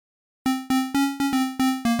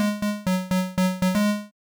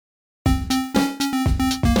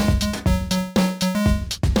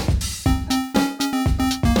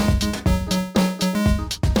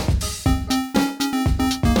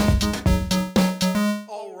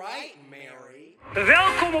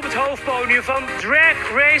Welkom op het hoofdpodium van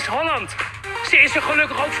Drag Race Holland. Ze is er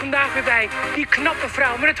gelukkig ook vandaag weer bij. Die knappe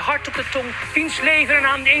vrouw met het hart op de tong. Wiens leven een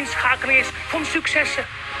aaneenschakeling is van successen.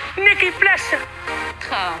 Nikki Plessen.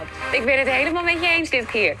 Schat, ik ben het helemaal met je eens dit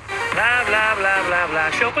keer. Bla bla bla bla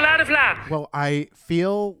bla. Chocoladevla. Well, I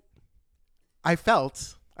felt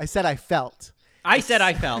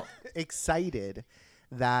excited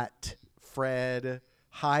that Fred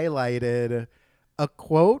highlighted a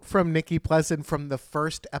quote from Nikki Pleasant from the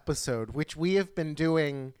first episode, which we have been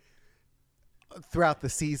doing throughout the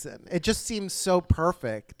season. It just seems so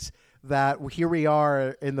perfect that here we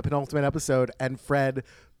are in the penultimate episode and Fred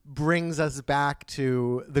brings us back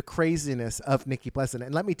to the craziness of Nikki Pleasant.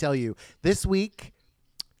 And let me tell you, this week,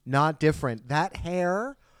 not different. That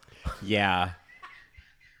hair. Yeah,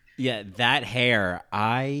 that hair.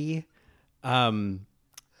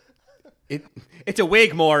 It's a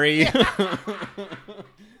wig, Maury.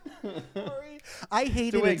 I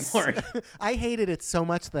hated it so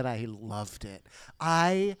much that I loved it.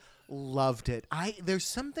 There's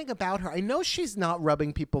something about her. I know she's not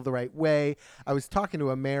rubbing people the right way. I was talking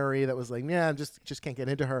to a Mary that was like, yeah, just can't get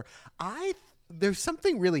into her. There's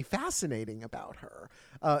something really fascinating about her,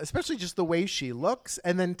 especially just the way she looks.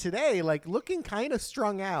 And then today, like looking kind of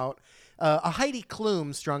strung out. A Heidi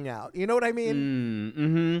Klum strung out. You know what I mean?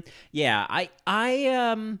 Mm-hmm. Yeah, I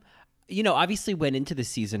obviously went into the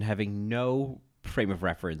season having no frame of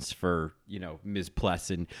reference for, Ms.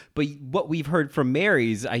 Plesson. But what we've heard from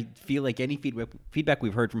Mary's, I feel like any feedback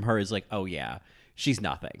we've heard from her is like, oh, yeah, she's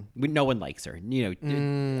nothing. No one likes her.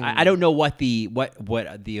 I don't know what the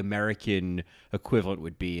American equivalent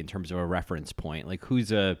would be in terms of a reference point. Like,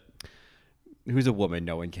 who's a woman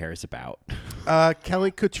no one cares about?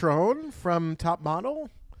 Kelly Cutrone from Top Model.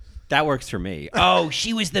 That works for me. Oh,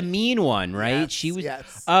 she was the mean one, right? Yes, she was.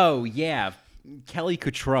 Yes. Oh, yeah. Kelly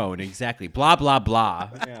Cutrone, exactly. Blah, blah,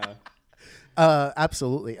 blah. Yeah.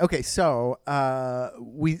 Absolutely. Okay, so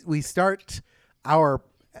we start our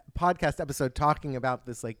podcast episode talking about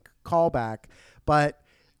this like callback, but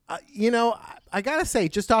I gotta say,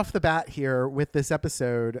 just off the bat here with this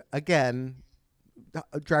episode, again,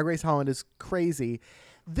 Drag Race Holland is crazy.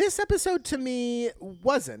 This episode to me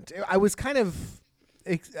wasn't. I was kind of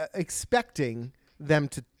expecting them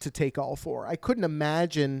to take all four. I couldn't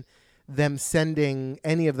imagine them sending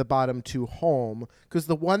any of the bottom two home because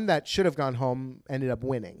the one that should have gone home ended up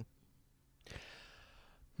winning.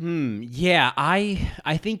 Yeah,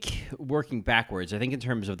 I think working backwards, I think in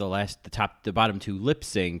terms of the bottom two lip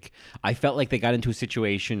sync, I felt like they got into a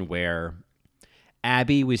situation where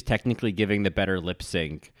Abby was technically giving the better lip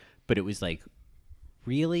sync, but it was like,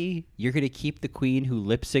 really? You're going to keep the queen who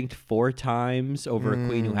lip synced 4 times over a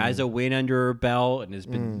queen who has a win under her belt and has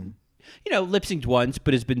been, lip synced once,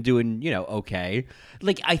 but has been doing, okay.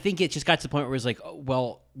 Like, I think it just got to the point where it was like, oh,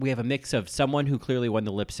 well, we have a mix of someone who clearly won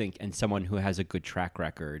the lip sync and someone who has a good track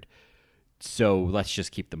record. So let's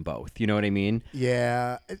just keep them both. You know what I mean?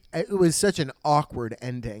 Yeah. It was such an awkward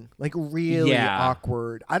ending. Like, really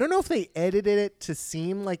awkward. I don't know if they edited it to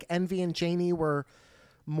seem like Envy and Janie were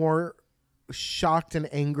more shocked and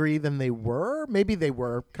angry than they were. Maybe they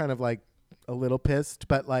were kind of like a little pissed.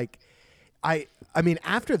 But, like, I mean,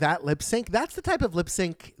 after that lip sync, that's the type of lip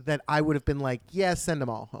sync that I would have been like, yeah, send them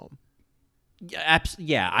all home.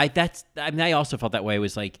 Yeah, I also felt that way. It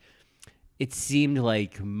was like, it seemed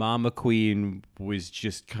like Mama Queen was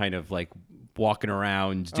just kind of like walking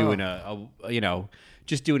around doing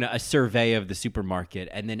just doing a survey of the supermarket,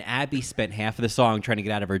 and then Abby spent half of the song trying to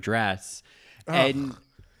get out of her dress. And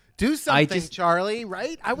do something, Charlie.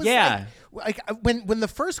 Right? I was like when the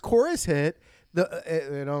first chorus hit,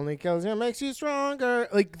 it only kills you, makes you stronger.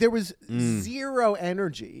 Like there was zero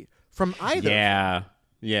energy from either. Yeah.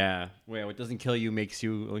 Yeah. Well, what doesn't kill you makes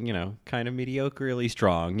you, kind of mediocrely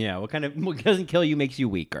strong. Yeah. What doesn't kill you makes you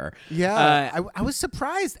weaker. Yeah. I was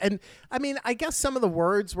surprised. And I mean, I guess some of the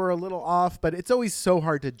words were a little off, but it's always so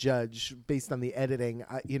hard to judge based on the editing,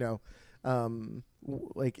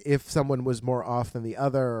 like if someone was more off than the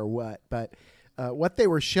other or what. But what they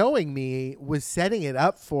were showing me was setting it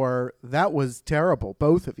up for, that was terrible,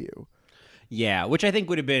 both of you. Yeah, which I think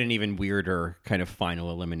would have been an even weirder kind of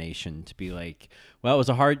final elimination to be like, well, it was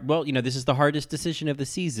this is the hardest decision of the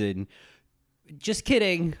season. Just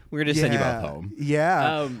kidding. We're going to send you both home.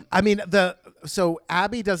 Yeah. I mean, so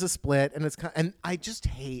Abby does a split and I just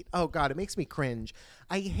hate, oh God, it makes me cringe.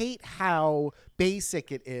 I hate how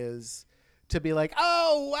basic it is to be like,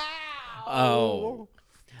 oh, wow. Oh,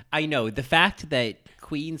 I know. The fact that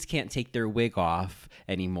queens can't take their wig off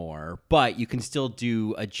anymore, but you can still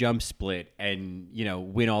do a jump split and,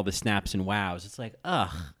 win all the snaps and wows. It's like,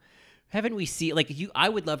 ugh. Haven't we seen I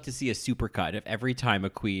would love to see a supercut of every time a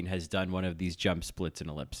queen has done one of these jump splits in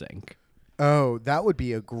a lip sync. Oh, that would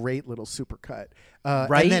be a great little supercut.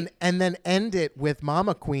 Right? And then end it with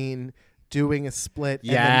Mama Queen doing a split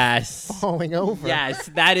Yes. and then falling over. Yes,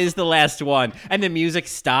 that is the last one. And the music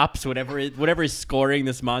stops. Whatever is scoring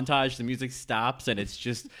this montage, the music stops, and it's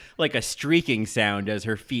just like a streaking sound as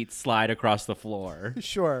her feet slide across the floor.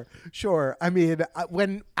 Sure. I mean,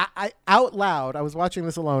 when I out loud, I was watching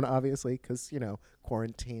this alone, obviously, because,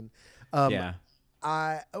 quarantine. Yeah.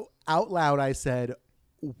 Out loud, I said,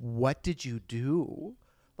 what did you do?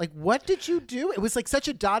 Like, what did you do? It was like such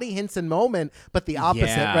a Dottie Hinson moment, but the opposite,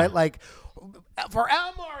 Yeah. right? Like, for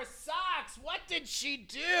Elmore Socks, what did she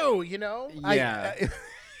do? Yeah.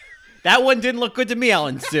 That one didn't look good to me,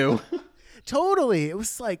 Ellen Sue. Totally. It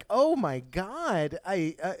was like, oh my God.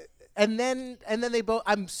 And then they both,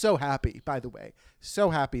 I'm so happy, by the way, so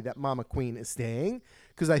happy that Mama Queen is staying,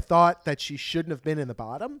 because I thought that she shouldn't have been in the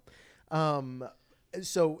bottom.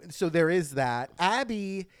 So there is that.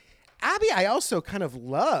 Abby, I also kind of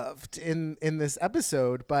loved in this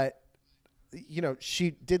episode, but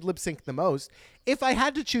she did lip sync the most. If I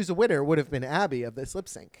had to choose a winner, it would have been Abby of this lip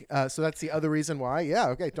sync. So that's the other reason why. Yeah,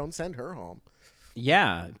 okay, don't send her home.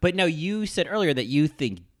 Yeah, but no, you said earlier that you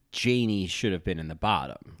think Janie should have been in the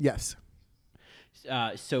bottom. Yes.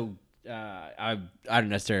 I don't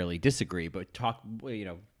necessarily disagree, but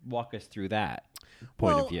walk us through that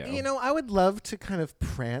point of view. I would love to kind of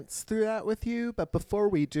prance through that with you, but before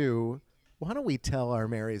we do, why don't we tell our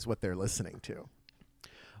Marys what they're listening to?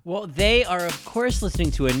 Well, they are, of course, listening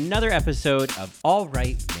to another episode of All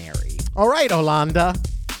Right, Mary. All right, Olanda.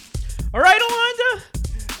 All right,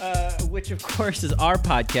 Olanda! Which, of course, is our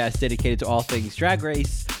podcast dedicated to all things Drag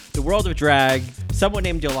Race, the world of drag, someone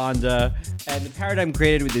named Yolanda, and the paradigm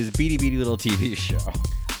created with this beady little TV show.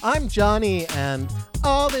 I'm Johnny, and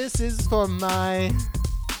all this is for my...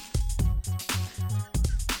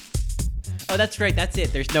 Oh, that's right. That's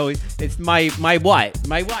it. There's no... It's my what?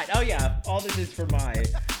 My what? Oh, yeah. All this is for my...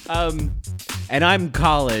 And I'm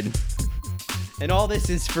Colin. And all this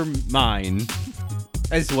is for mine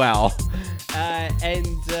as well.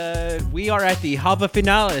 And we are at the Halva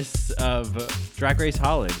Finalis of Drag Race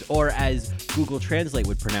Holland, or as Google Translate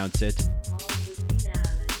would pronounce it,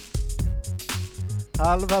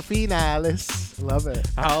 Halva Finalis. Love it.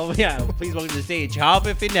 Oh, yeah. Please welcome to the stage,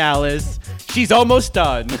 Halva Finalis. She's almost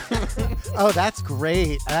done. Oh, that's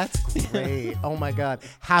great. Oh, my God.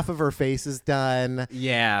 Half of her face is done.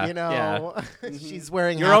 Yeah. Yeah. She's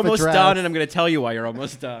wearing You're half almost a dress. done, and I'm going to tell you why you're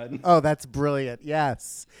almost done. Oh, that's brilliant.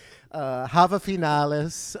 Yes. Halva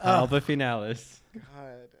Finalis. Halva Finalis.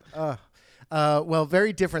 God. Well,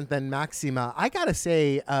 very different than Maxima. I got to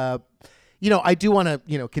say, I do want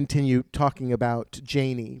to, continue talking about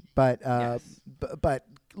Janie, but Yes. but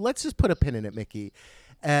let's just put a pin in it, Mickey.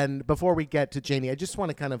 And before we get to Janie, I just want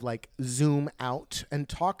to kind of like zoom out and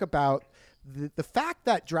talk about the fact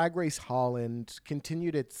that Drag Race Holland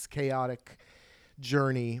continued its chaotic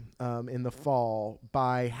journey in the fall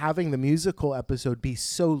by having the musical episode be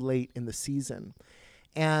so late in the season.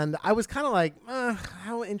 And I was kind of like,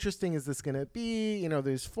 how interesting is this going to be?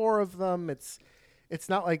 There's 4 of them. It's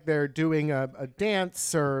not like they're doing a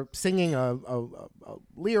dance or singing a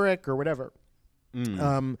lyric or whatever.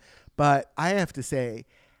 But I have to say,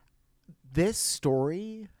 this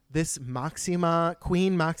story, this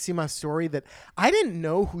Queen Maxima story, that I didn't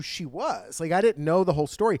know who she was. Like, I didn't know the whole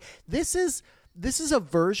story. This is a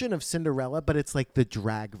version of Cinderella, but it's like the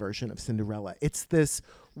drag version of Cinderella. It's this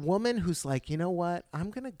woman who's like, you know what? I'm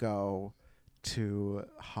going to go to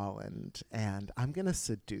Holland and I'm going to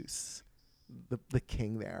seduce the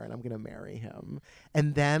king there, and I'm going to marry him.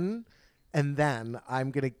 And then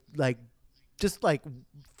I'm going to just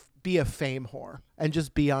be a fame whore and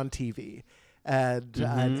just be on TV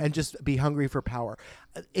and just be hungry for power.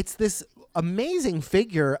 It's this amazing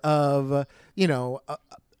figure of,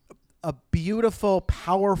 a beautiful,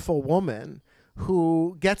 powerful woman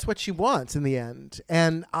who gets what she wants in the end.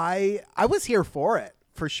 And I was here for it,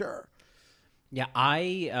 for sure. Yeah,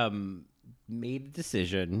 I made the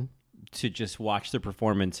decision to just watch the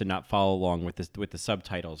performance and not follow along with the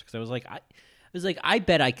subtitles, because I was like, I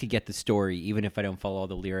bet I could get the story even if I don't follow all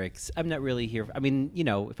the lyrics. I'm not really here. I mean,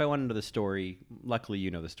 if I want to know the story, luckily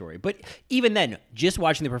you know the story. But even then, just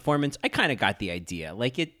watching the performance, I kind of got the idea.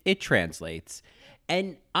 Like it translates.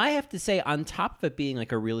 And I have to say, on top of it being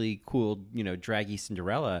like a really cool, draggy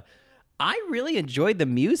Cinderella, I really enjoyed the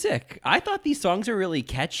music. I thought these songs are really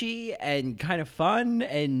catchy and kind of fun,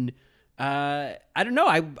 and I don't know.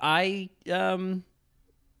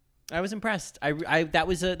 I was impressed. I that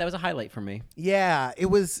was a highlight for me. Yeah, it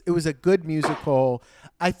was a good musical.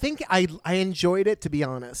 I think I enjoyed it, to be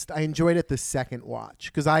honest. I enjoyed it the second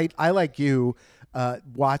watch because I like you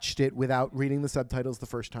watched it without reading the subtitles the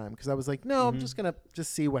first time because I was like, no, I'm just gonna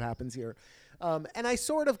see what happens here. And I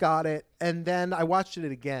sort of got it, and then I watched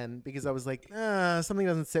it again because I was like, something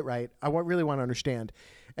doesn't sit right. I really want to understand.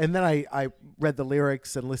 And then I read the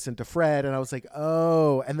lyrics and listened to Fred, and I was like,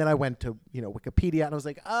 oh. And then I went to Wikipedia, and I was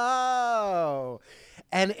like, oh.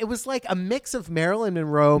 And it was like a mix of Marilyn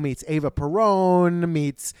Monroe meets Ava Perón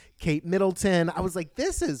meets Kate Middleton. I was like,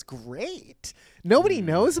 this is great. Nobody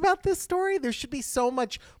knows about this story. There should be so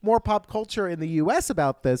much more pop culture in the U.S.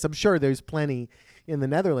 about this. I'm sure there's plenty in the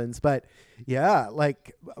Netherlands, but yeah,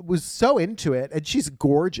 like was so into it. And she's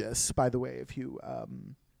gorgeous, by the way, if you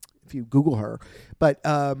Google her. But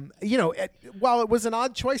while it was an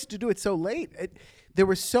odd choice to do it so late, there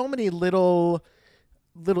were so many little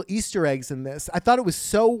Easter eggs in this. I thought it was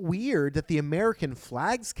so weird that the American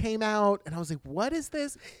flags came out, and I was like, what is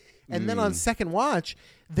this? And then on second watch,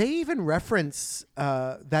 they even reference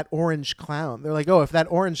that orange clown. They're like, oh, if that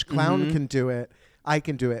orange clown can do it, I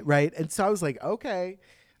can do it, right? And so I was like, okay,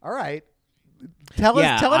 all right. Tell it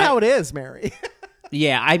how it is, Mary.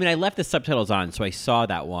 Yeah, I mean, I left the subtitles on, so I saw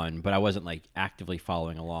that one, but I wasn't like actively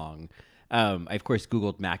following along. I, of course,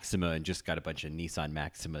 Googled Maxima and just got a bunch of Nissan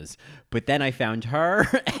Maximas. But then I found her,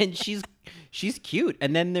 and she's cute.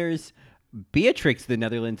 And then there's Beatrix, the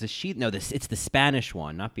Netherlands. It's the Spanish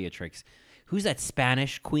one, not Beatrix. Who's that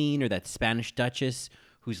Spanish queen or that Spanish duchess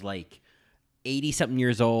who's like 80-something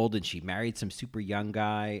years old, and she married some super young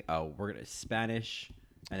guy? Oh, we're gonna Spanish.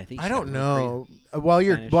 And I don't know. While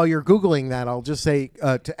you're Googling that, I'll just say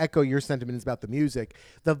to echo your sentiments about the music,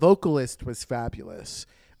 the vocalist was fabulous.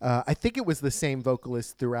 I think it was the same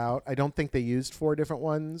vocalist throughout. I don't think they used 4 different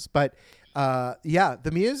ones, but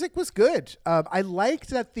the music was good. I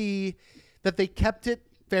liked that they kept it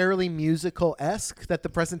fairly musical-esque, that the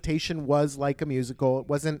presentation was like a musical. It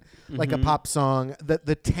wasn't like a pop song.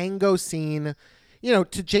 The tango scene,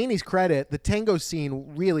 to Janie's credit, the tango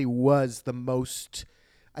scene really was the most,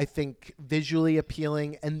 I think, visually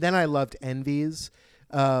appealing. And then I loved Envy's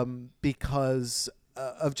because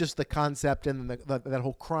of just the concept and that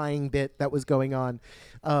whole crying bit that was going on.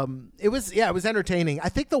 It was entertaining. I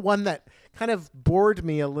think the one that kind of bored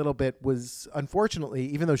me a little bit was, unfortunately,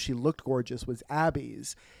 even though she looked gorgeous, was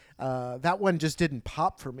Abby's. That one just didn't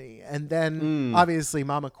pop for me. And then obviously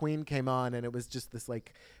Mama Queen came on, and it was just this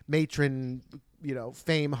like matron,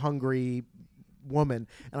 fame hungry woman.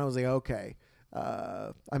 And I was like, okay,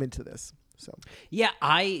 I'm into this. So yeah,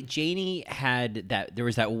 Janie had that. There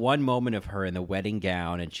was that one moment of her in the wedding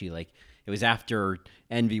gown, and she it was after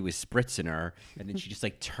Envy was spritzing her, and then she just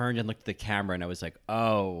turned and looked at the camera, and I was like,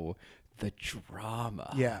 oh, the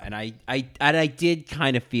drama. Yeah, and I did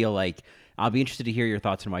kind of feel like I'll be interested to hear your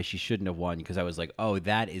thoughts on why she shouldn't have won, because I was like, oh,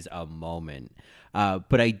 that is a moment.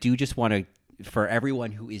 But I do just want to. For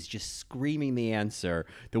everyone who is just screaming the answer,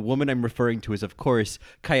 the woman I'm referring to is, of course,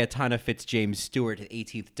 Cayetana Fitzjames Stewart,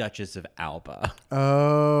 18th Duchess of Alba.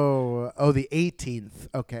 Oh, the 18th.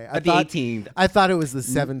 Okay, the 18th. I thought it was the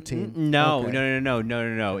 17th. No, okay.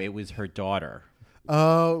 No. It was her daughter.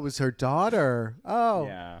 Oh, it was her daughter. Oh,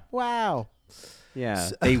 yeah. Wow.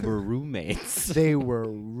 Yeah, they were roommates. They were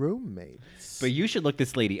roommates. But you should look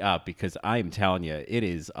this lady up, because I'm telling you, it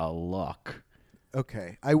is a look.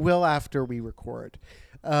 Okay, I will after we record.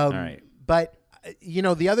 All right. But,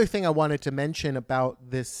 the other thing I wanted to mention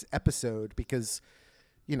about this episode, because,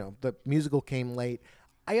 the musical came late,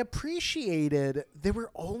 I appreciated there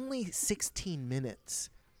were only 16 minutes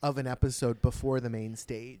of an episode before the main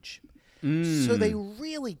stage. So they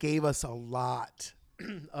really gave us a lot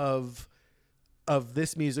of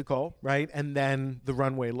this musical, right? And then the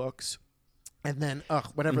runway looks. And then,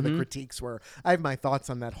 whatever the critiques were. I have my thoughts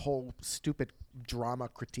on that whole stupid drama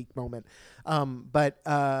critique moment. But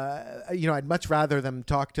I'd much rather them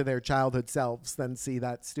talk to their childhood selves than see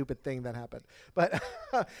that stupid thing that happened. But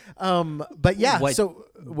yeah. So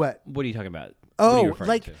what? What are you talking about? Oh,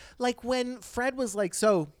 like when Fred was like,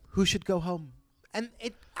 so who should go home? And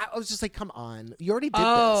I was just like, come on, you already did this.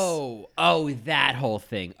 Oh, that whole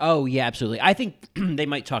thing. Oh, yeah, absolutely. I think they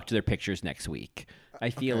might talk to their pictures next week.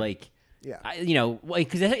 I feel like. Yeah,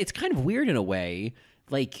 because it's kind of weird in a way.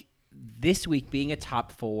 Like this week being a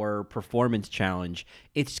top 4 performance challenge,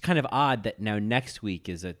 it's kind of odd that now next week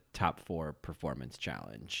is a top 4 performance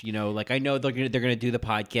challenge. I know they're gonna do the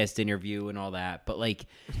podcast interview and all that, but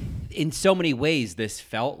in so many ways, this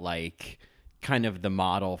felt like kind of the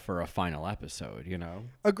model for a final episode.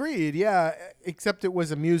 Agreed. Yeah, except it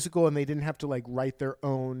was a musical and they didn't have to write their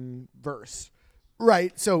own verse.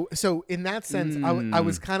 Right. So in that sense, I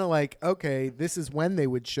was kind of like, okay, this is when they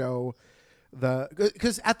would show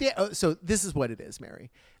because at the so this is what it is,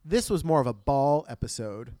 Mary. This was more of a ball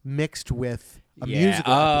episode mixed with a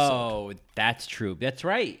musical episode. Oh, that's true. That's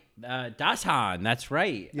right. Das Han. That's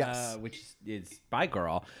right. Yes. Which is Spy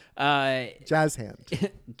Girl. Jazz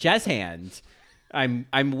hand. Jazz hand.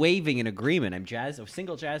 I'm waving in agreement. I'm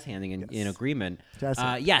single jazz handing in agreement. Jazz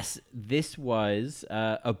hand. Yes, this was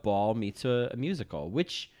a ball meets a musical,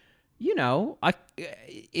 which, you know,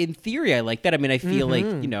 in theory, I like that. I mean, I feel like,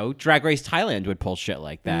 you know, Drag Race Thailand would pull shit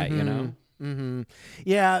like that, you know? Mm-hmm.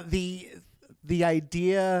 Yeah, the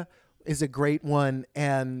idea is a great one,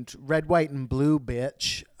 and red, white, and blue,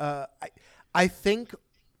 bitch. I think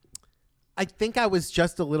I was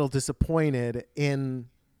just a little disappointed in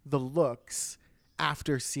the looks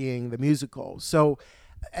after seeing the musical. So,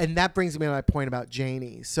 and that brings me to my point about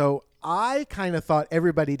Janie. So I kind of thought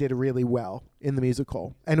everybody did really well in the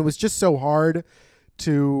musical, and it was just so hard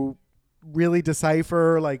to really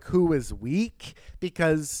decipher like who was weak,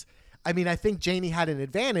 because I mean, I think Janie had an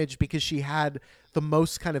advantage because she had the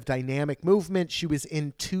most kind of dynamic movement. She was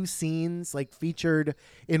in 2 scenes, like featured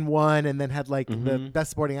in one, and then had like the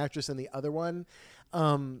best supporting actress in the other one.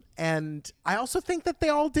 And I also think that they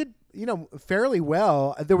all did, you know, fairly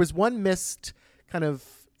well. There was one missed kind of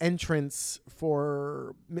entrance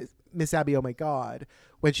for Miss Abby, oh my God,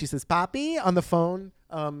 when she says "Papi" on the phone.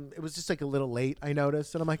 It was just like a little late, I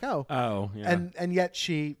noticed, and I'm like, oh, yeah. And yet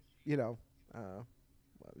she, you know,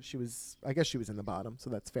 I guess she was in the bottom, so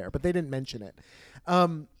that's fair. But they didn't mention it.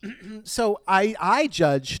 So I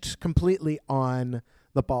judged completely on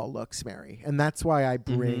the ball looks, Mary, and that's why I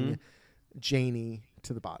bring Janie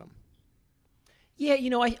to the bottom. Yeah, you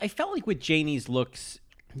know, I felt like with Janie's looks,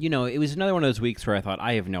 you know, it was another one of those weeks where I thought,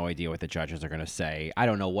 I have no idea what the judges are going to say. I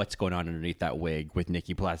don't know what's going on underneath that wig with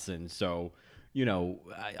Nikki Plessen. So, you know,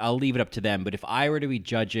 I'll leave it up to them. But if I were to be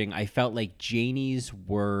judging, I felt like Janie's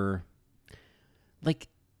were like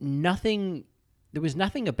nothing. There was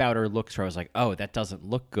nothing about her looks where I was like, oh, that doesn't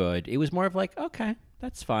look good. It was more of like, okay,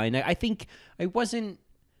 that's fine. I think I wasn't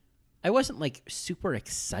like super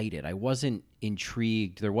excited. I wasn't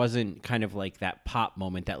intrigued. There wasn't kind of like that pop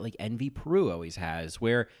moment that like Envy Peru always has,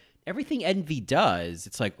 where everything Envy does,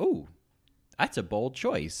 it's like, oh, that's a bold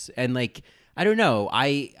choice. And like, I don't know.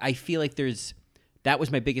 I feel like that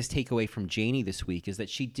was my biggest takeaway from Janie this week, is that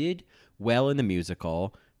she did well in the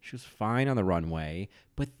musical. She was fine on the runway,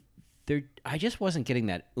 but I just wasn't getting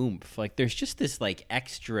that oomph. Like there's just this like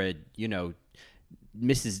extra, you know,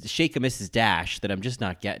 Mrs. Dash that I'm just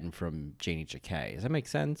not getting from Janie Jacquet. Does that make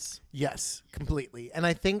sense? Yes, completely. And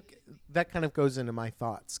I think that kind of goes into my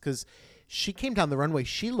thoughts, because she came down the runway.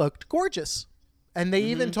 She looked gorgeous. And they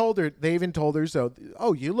even told her, so,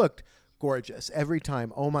 oh, you looked gorgeous every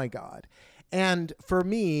time. Oh my God. And for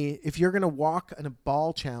me, if you're going to walk in a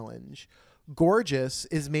ball challenge, gorgeous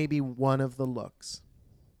is maybe one of the looks.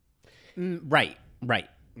 Right.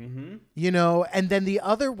 Mm-hmm. You know, and then the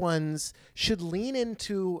other ones should lean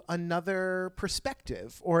into another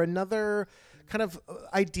perspective or another kind of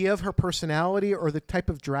idea of her personality or the type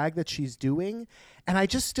of drag that she's doing. And I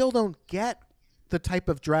just still don't get the type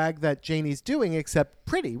of drag that Janie's doing, except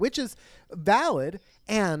pretty, which is valid.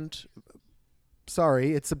 And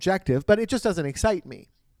sorry, it's subjective, but it just doesn't excite me.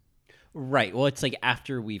 Right. Well, it's like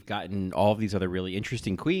after we've gotten all of these other really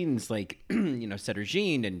interesting queens, like, you know, Setter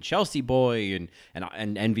Jean and Chelsea Boy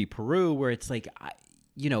and Envy Peru, where it's like,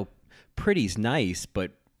 you know, pretty's nice,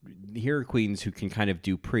 but here are queens who can kind of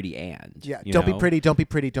do pretty and. Yeah. Don't be pretty. Don't be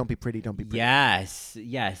pretty. Don't be pretty. Don't be pretty. Yes.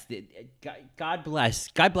 God bless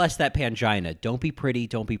that Pangina. Don't be pretty.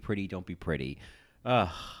 Don't be pretty. Don't be pretty.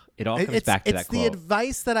 It all comes back to that quote. It's the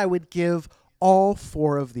advice that I would give all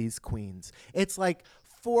 4 of these queens. It's like,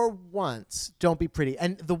 for once, don't be pretty.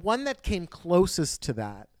 And the one that came closest to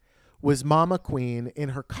that was Mama Queen in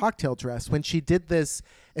her cocktail dress when she did this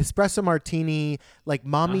espresso martini, like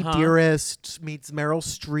Mommy Dearest meets Meryl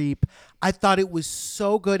Streep. I thought it was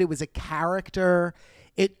so good. It was a character.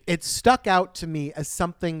 It stuck out to me as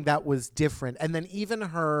something that was different. And then even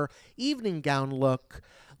her evening gown look,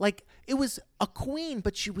 like it was a queen,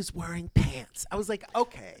 but she was wearing pants. I was like,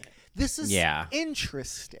 okay. This is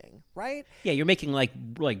interesting, right? Yeah, you're making like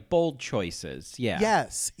bold choices. Yeah.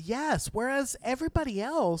 Yes. Whereas everybody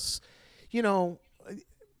else, you know,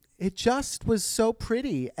 it just was so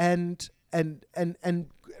pretty and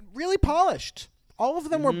really polished. All of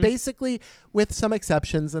them were basically, with some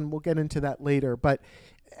exceptions, and we'll get into that later, but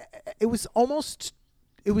it was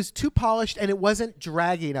too polished and it wasn't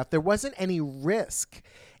draggy enough. There wasn't any risk.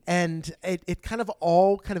 And it kind of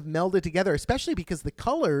all kind of melded together, especially because the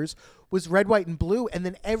colors was red, white, and blue. And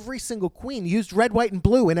then every single queen used red, white, and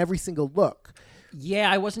blue in every single look.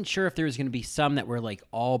 Yeah, I wasn't sure if there was going to be some that were like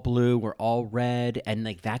all blue or all red, and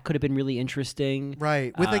like that could have been really interesting.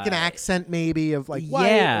 Right. With like an accent maybe of like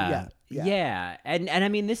white. Yeah. And I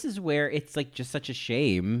mean, this is where it's like just such a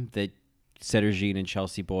shame that Cederjean and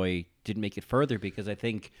Chelsea Boy didn't make it further, because I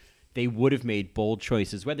think they would have made bold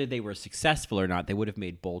choices. Whether they were successful or not, they would have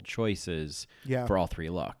made bold choices for all three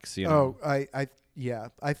looks. You know? I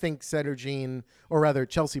think Cederjean, or rather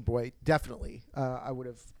Chelsea Boy, definitely. I would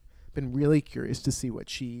have been really curious to see what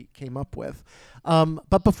she came up with.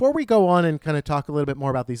 But before we go on and kind of talk a little bit more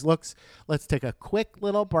about these looks, let's take a quick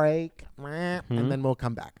little break, and then we'll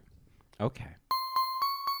come back. Okay.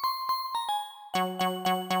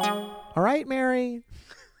 All right, Mary.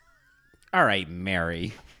 All right,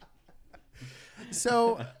 Mary.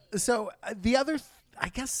 So the other, I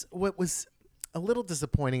guess, what was a little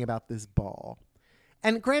disappointing about this ball,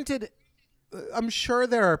 and granted, I'm sure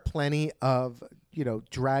there are plenty of,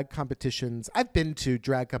 drag competitions. I've been to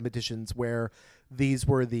drag competitions where these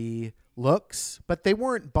were the looks, but they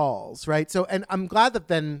weren't balls, right? So, and I'm glad that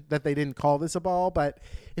they didn't call this a ball, but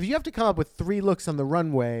if you have to come up with 3 looks on the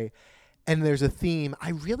runway and there's a theme, I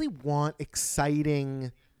really want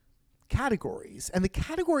exciting categories. And the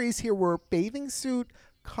categories here were bathing suit,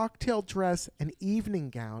 cocktail dress, and evening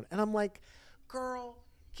gown. And I'm like, girl,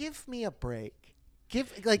 give me a break.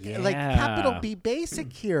 Give like capital B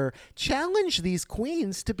basic here. Challenge these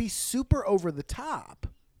queens to be super over the top.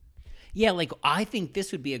 Yeah, like I think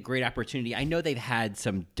this would be a great opportunity. I know they've had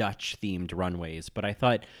some Dutch themed runways, but I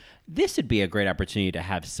thought this would be a great opportunity to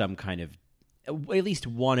have some kind of, at least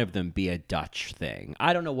one of them be a Dutch thing.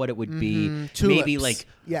 I don't know what it would be. Tulips. Maybe like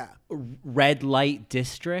red light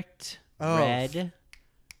district. Oh, red.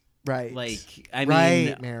 Right. Like, I mean,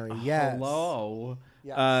 right, Mary. Yes. Hello.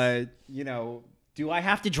 Yes. Do I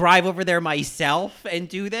have to drive over there myself and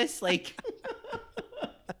do this? Like,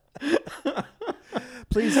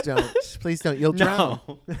 please don't. You'll drown.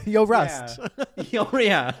 No. You'll rust.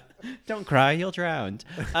 Yeah. Don't cry. You'll drown.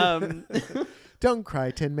 Don't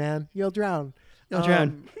cry, Tin Man. You'll drown. You'll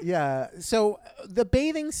drown. Yeah. So the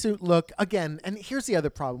bathing suit look again, and here's the other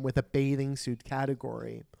problem with a bathing suit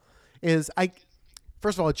category, is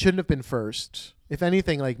first of all, it shouldn't have been first. If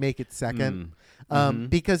anything, like make it second,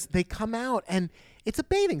 because they come out and it's a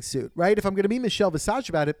bathing suit, right? If I'm going to be Michelle Visage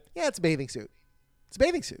about it, it's a bathing suit. It's a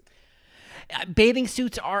bathing suit. Bathing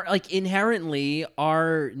suits are inherently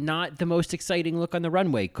not the most exciting look on the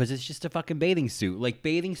runway, because it's just a fucking bathing suit. Like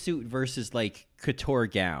bathing suit versus like couture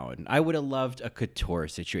gown. I would have loved a couture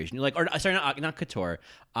situation. Not couture,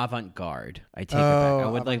 avant-garde. I take it back. I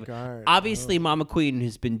would avant-garde. Obviously, Mama Queen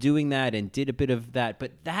has been doing that and did a bit of that,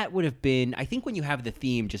 but that would have been. I think when you have the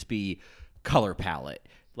theme just be color palette,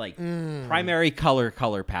 like primary color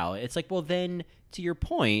palette. It's like, well, then to your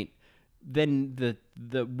point, then the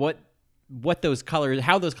what those colors,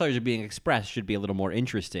 how those colors are being expressed should be a little more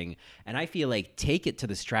interesting. And I feel like take it to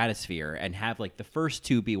the stratosphere and have like the first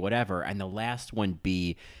 2 be whatever and the last one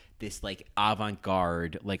be this like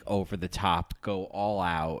avant-garde, like over the top, go all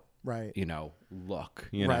out, right? Look,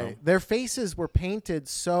 right. Their faces were painted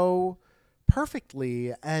so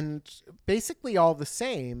perfectly and basically all the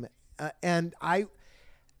same. And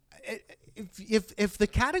if the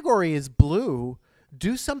category is blue,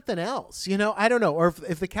 do something else, I don't know. Or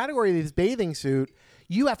if the category is bathing suit,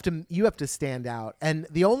 you have to stand out. And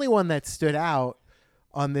the only one that stood out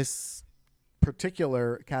on this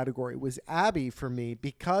particular category was Abby for me,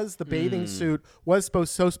 because the bathing suit was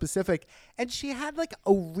so specific, and she had like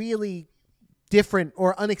a really different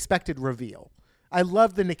or unexpected reveal. I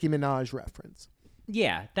love the Nicki Minaj reference.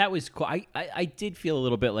 Yeah, that was cool. I did feel a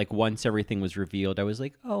little bit like once everything was revealed, I was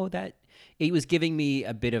like, oh, that it was giving me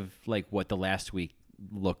a bit of like what the last week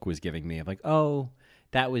look was giving me, of like, oh,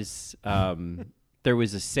 that was there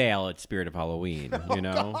was a sale at Spirit of Halloween, Oh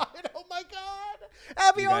my god,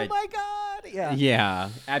 Abby! Oh my god! Yeah,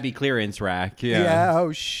 Abby clearance rack. Yeah.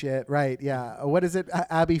 Oh shit! Right. Yeah. What is it?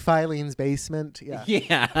 Abby Filene's basement. Yeah.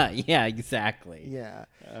 Yeah. Exactly. Yeah.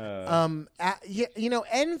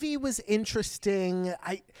 Envy was interesting.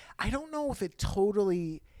 I don't know if it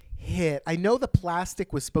totally hit. I know the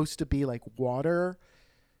plastic was supposed to be like water,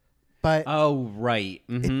 but right.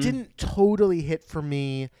 it didn't totally hit for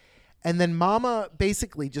me. And then Mama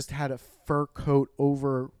basically just had a fur coat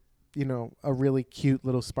over, a really cute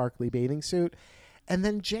little sparkly bathing suit. And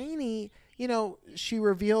then Janie, she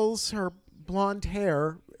reveals her blonde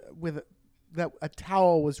hair with that a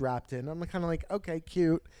towel was wrapped in. I'm kind of like, okay,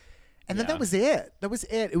 cute. And then that was it. That was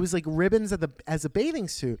it. It was like ribbons as a bathing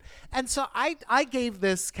suit. And so I gave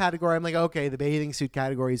this category. I'm like, okay, the bathing suit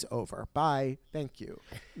category is over. Bye. Thank you.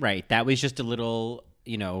 Right. That was just a little,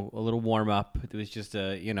 a little warm up. It was just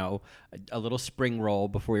a little spring roll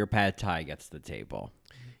before your pad thai gets to the table.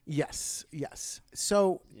 Yes.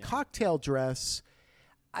 So cocktail dress,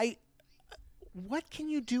 what can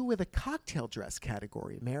you do with a cocktail dress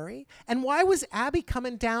category, Mary? And why was Abby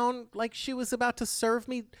coming down like she was about to serve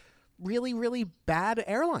me really, really bad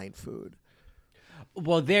airline food?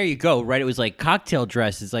 Well, there you go, right? It was like cocktail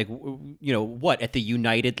dress is like, what, at the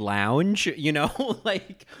United Lounge?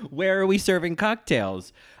 Like, where are we serving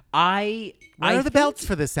cocktails? Where are the belts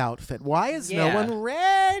for this outfit? Why is no one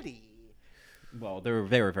ready? Well, they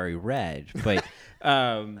were very red, but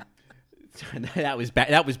that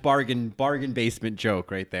was bargain basement joke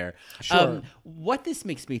right there. Sure. What this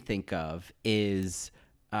makes me think of is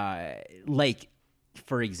like,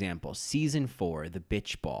 for example, season 4, the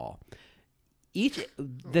bitch ball.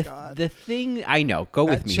 The thing I know, go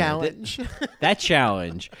with me. Challenge. That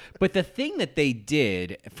challenge. But the thing that they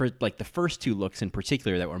did for like the first 2 looks in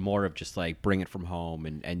particular that were more of just like bring it from home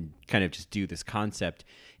and kind of just do this concept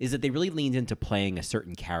is that they really leaned into playing a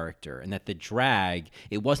certain character, and that the drag,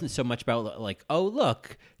 it wasn't so much about like, oh,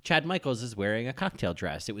 look, Chad Michaels is wearing a cocktail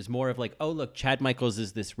dress. It was more of like, oh, look, Chad Michaels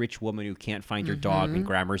is this rich woman who can't find her dog in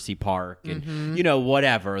Gramercy Park and,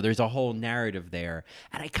 whatever. There's a whole narrative there.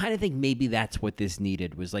 And I kind of think maybe that's what this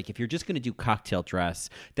needed was like, if you're just going to do cocktail dress,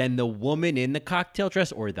 then the woman in the cocktail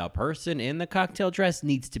dress or the person in the cocktail dress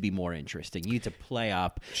needs to be more interesting. You need to play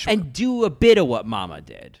up and do a bit of what Mama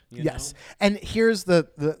did. Yes. And here's the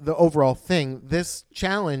overall thing. This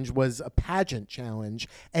challenge was a pageant challenge.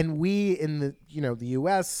 And we in the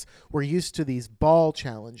U.S., we're used to these ball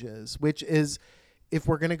challenges, which is, if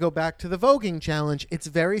we're going to go back to the voguing challenge, it's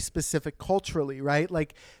very specific culturally, right?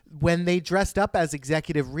 Like when they dressed up as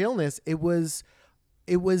executive realness, it was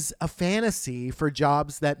a fantasy for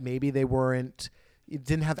jobs that maybe they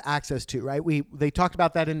didn't have access to, right? They talked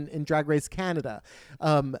about that in Drag Race Canada.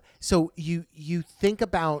 So you think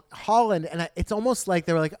about Holland, and it's almost like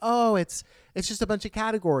they were like, oh, it's just a bunch of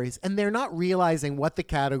categories, and they're not realizing what the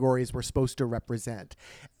categories were supposed to represent.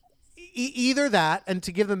 Either that, and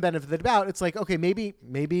to give them benefit of the doubt, it's like, okay, maybe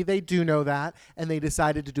they do know that, and they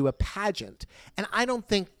decided to do a pageant. And I don't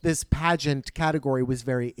think this pageant category was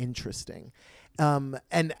very interesting. And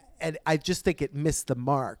I just think it missed the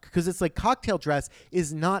mark, because it's like cocktail dress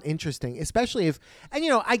is not interesting, especially if, and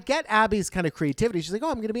I get Abby's kind of creativity. She's like, oh,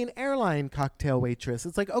 I'm going to be an airline cocktail waitress.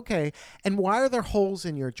 It's like, okay. And why are there holes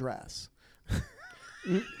in your dress?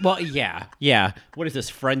 Well, yeah. What is this,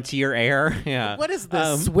 Frontier Air? Yeah. What is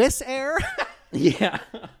this, Swiss Air? Yeah.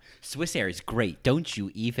 Swiss Air is great, don't you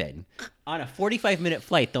even? On a 45-minute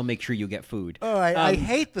flight, they'll make sure you get food. Oh, I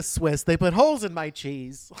hate the Swiss. They put holes in my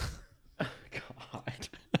cheese. God,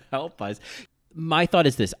 help us. My thought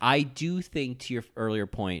is this. I do think, to your earlier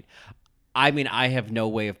point, I mean, I have no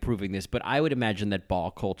way of proving this, but I would imagine that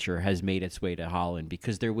ball culture has made its way to Holland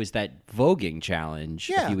because there was that voguing challenge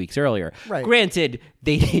a few weeks earlier. Right. Granted,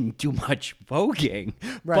 they didn't do much voguing,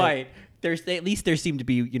 but at least there seemed to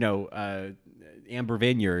be, Amber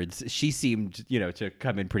Vineyards. She seemed, to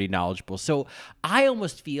come in pretty knowledgeable. So I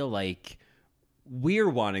almost feel like we're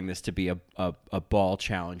wanting this to be a ball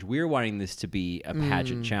challenge. We're wanting this to be a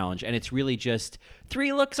pageant challenge. And it's really just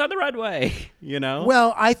 3 looks on the runway,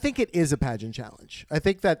 Well, I think it is a pageant challenge. I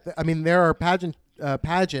think that, there are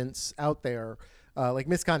pageants out there, like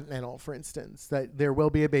Miss Continental, for instance, that there will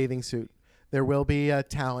be a bathing suit. There will be a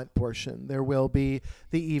talent portion. There will be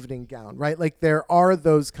the evening gown, right? Like there are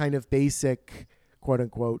those kind of basic, quote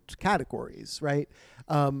unquote, categories, right?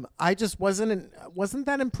 I just wasn't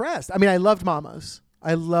that impressed. I mean, I loved Mama's.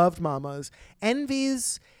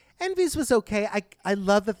 Envy's was okay. I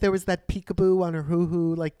love that there was that peekaboo on her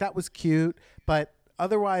hoo-hoo. Like that was cute. But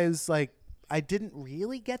otherwise, like I didn't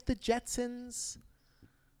really get the Jetsons.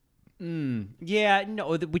 Yeah, no,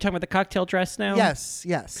 we talking about the cocktail dress now?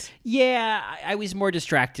 Yes. Yeah, I was more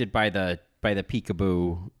distracted by the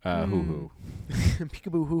peekaboo hoo-hoo.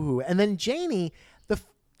 Peekaboo hoo-hoo. And then Janie,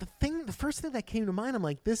 the first thing that came to mind, I'm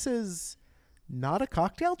like, this is not a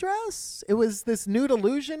cocktail dress. It was this nude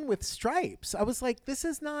illusion with stripes. I was like, this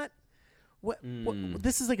is not what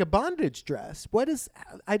this is like a bondage dress. It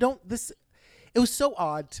was so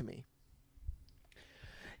odd to me.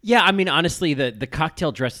 Yeah, I mean, honestly, the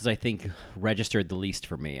cocktail dresses I think registered the least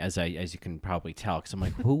for me, as you can probably tell, because I'm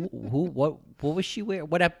like, what was she wearing?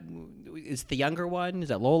 What is the younger one? Is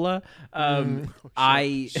that Lola?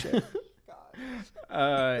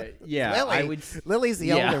 Yeah, Lily. I would. Lily's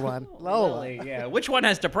the older one. Lola. Lily, yeah. Which one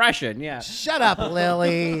has depression? Yeah. Shut up,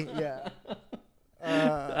 Lily. Yeah.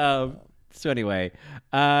 So anyway,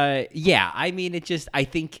 yeah. I mean, I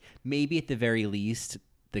think maybe at the very least,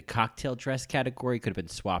 the cocktail dress category could have been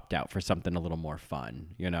swapped out for something a little more fun.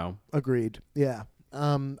 Agreed. Yeah.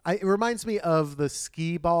 It reminds me of the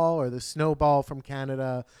ski ball or the snowball from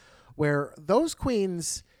Canada, where those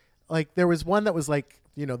queens, like there was one that was like,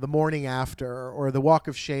 the morning after or the walk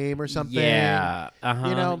of shame or something. Yeah.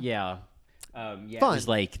 Yeah. Yeah. Fun. It was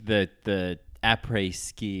like the après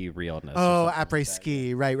ski realness. Oh, après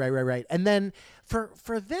ski. Right. And then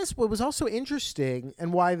for this, what was also interesting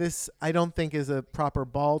and why this I don't think is a proper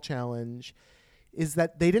ball challenge is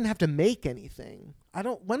that they didn't have to make anything.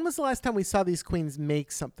 When was the last time we saw these queens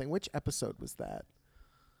make something? Which episode was that?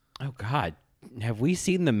 Oh God. Have we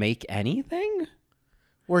seen them make anything?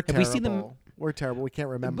 We're terrible. Have we seen them? We're terrible. We can't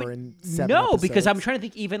remember in 7 No, episodes. because I'm trying to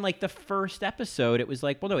think. Even like the first episode, it was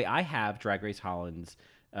like, well, no, wait, I have Drag Race Holland's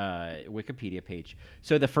Wikipedia page.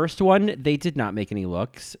 So the first one, they did not make any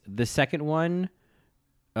looks. The second one,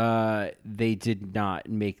 they did not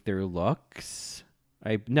make their looks.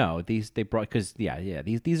 These they brought because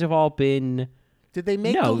these have all been. Did they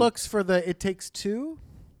make the looks for the It Takes Two?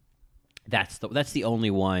 That's the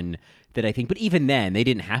only one that I think. But even then, they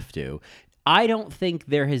didn't have to. I don't think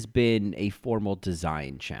there has been a formal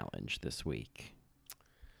design challenge this week.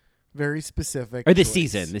 Very specific. Or this choice.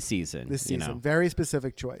 season. This season. Very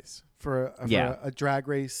specific choice for a Drag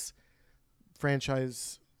Race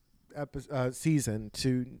franchise season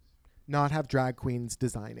to not have drag queens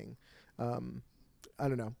designing. I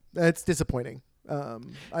don't know. It's disappointing.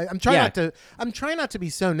 I'm trying not to be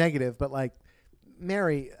so negative, but like,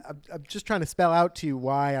 Mary, I'm just trying to spell out to you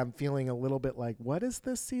why I'm feeling a little bit like, what is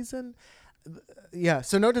this season? Yeah,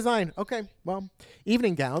 so no design. Okay, well,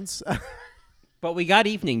 evening gowns. But we got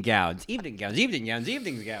evening gowns. We've got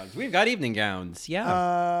evening gowns.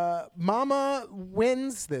 Yeah. Mama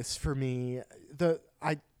wins this for me.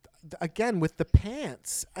 Again with the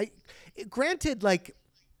pants. Granted, like,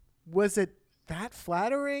 was it that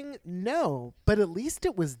flattering? No, but at least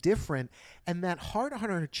it was different. And that heart on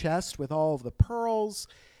her chest with all of the pearls,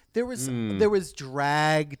 there was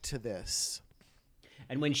drag to this.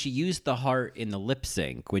 And when she used the heart in the lip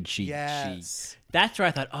sync, Yes. that's where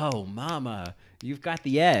I thought, oh, Mama, you've got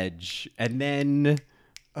the edge. And then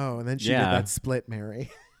she did that split,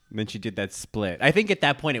 Mary. And then she did that split. I think at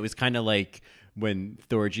that point it was kind of like when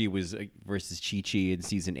Thorgy was versus Chi-Chi in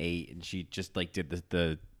season 8, and she just like did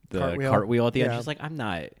the cartwheel at the end. She's like, I'm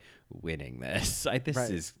not winning this.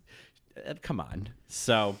 Is come on.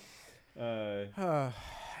 So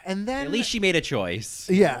and then at least she made a choice.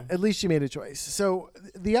 Yeah, at least she made a choice. So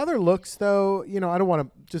the other looks, though, I don't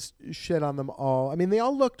want to just shit on them all. I mean, they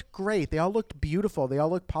all looked great. They all looked beautiful. They all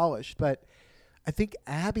looked polished. But I think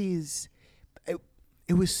Abby's, it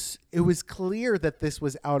was clear that this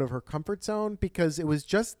was out of her comfort zone because it was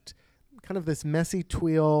just kind of this messy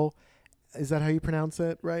tweel. Is that how you pronounce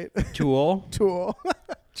it, right? Tool. Tweel.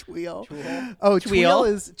 Oh, tweel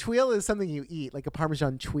is something you eat, like a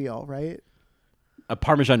Parmesan tweel, right? A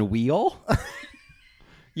Parmesan wheel?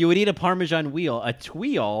 You would eat a Parmesan wheel. A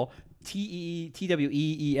tweel, Tweel,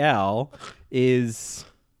 is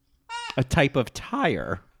a type of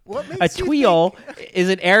tire. What makes a tweel is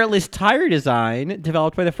an airless tire design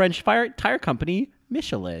developed by the French tire company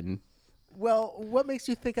Michelin. Well, what makes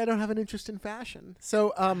you think I don't have an interest in fashion?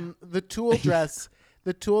 So the tulle dress,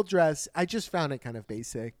 I just found it kind of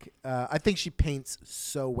basic. I think she paints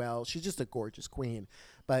so well. She's just a gorgeous queen.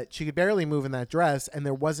 But she could barely move in that dress, and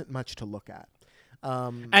there wasn't much to look at.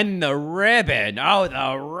 And the ribbon. Oh,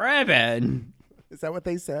 the ribbon. Is that what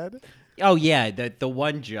they said? Oh, yeah. The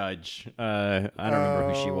one judge. I don't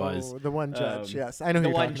remember who she was. The one judge, yes. I know who the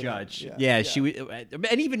you're one talking judge. about. Yeah, she was.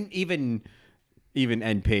 And even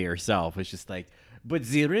NP herself was just like, but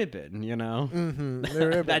the ribbon, Mm-hmm. The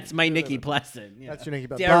ribbon. That's my Nikki Pleasant. Yeah. That's your Nikki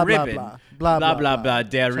Der Pleasant. ribbon. Blah, blah, blah, blah,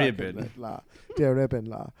 der ribbon. Der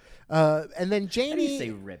ribbon. And then Janie. How do you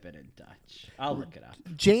say ribbon in Dutch? I'll look it up.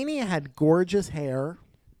 Janie had gorgeous hair,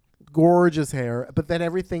 but then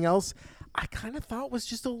everything else I kind of thought was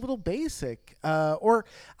just a little basic. Or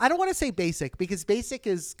I don't want to say basic because basic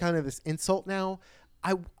is kind of this insult now.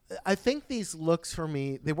 I think these looks for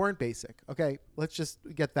me, they weren't basic. Okay, let's just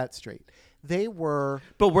get that straight. They were.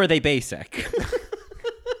 But were they basic?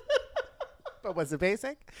 But was it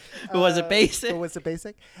basic? But was it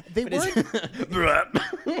basic? They weren't.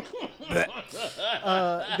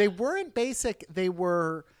 They weren't basic. They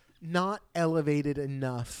were not elevated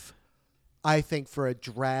enough, I think, for a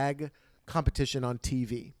drag competition on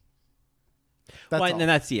TV. That's all. And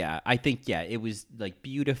that's I think it was like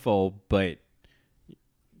beautiful, but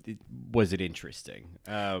was it interesting?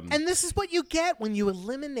 And this is what you get when you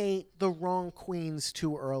eliminate the wrong queens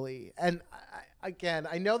too early. And again,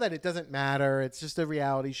 I know that it doesn't matter. It's just a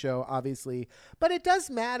reality show, obviously. But it does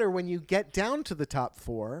matter when you get down to the top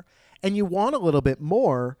 4 and you want a little bit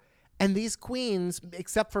more. And these queens,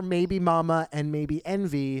 except for maybe Mama and maybe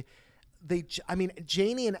Envy,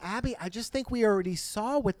 Janie and Abby, I just think we already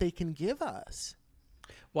saw what they can give us.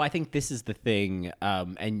 Well, I think this is the thing,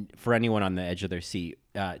 and for anyone on the edge of their seat,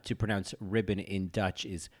 to pronounce ribbon in Dutch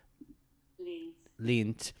is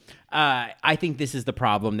lint. I think this is the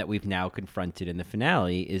problem that we've now confronted in the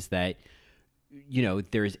finale, is that,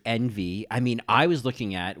 there's Envy. I mean, I was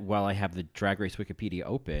looking at, while I have the Drag Race Wikipedia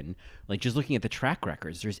open, like just looking at the track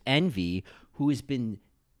records, there's Envy, who has been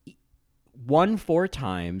won 4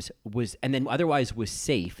 times, and then otherwise was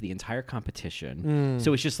safe the entire competition.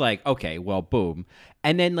 So it's just like, okay, well, boom.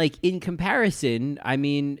 And then like in comparison, I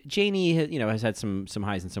mean, Janie, has had some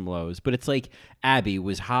highs and some lows, but it's like Abby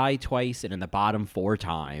was high twice and in the bottom 4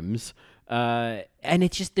 times. And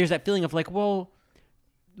it's just, there's that feeling of like, well,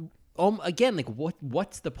 again, like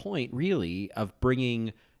what's the point really of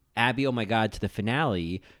bringing Abby, oh my God, to the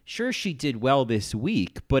finale? Sure, she did well this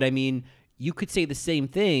week, but I mean, you could say the same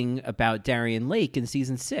thing about Darian Lake in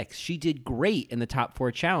season 6. She did great in the top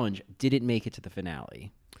 4 challenge, didn't make it to the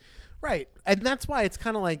finale. Right. And that's why it's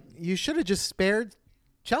kind of like you should have just spared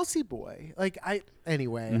Chelsea Boy. Like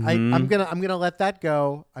I'm gonna let that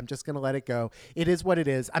go. I'm just gonna let it go. It is what it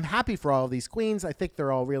is. I'm happy for all of these queens. I think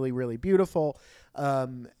they're all really, really beautiful.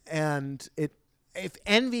 And if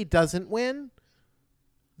Envy doesn't win,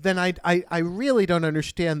 then I really don't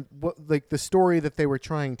understand what like the story that they were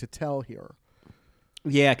trying to tell here.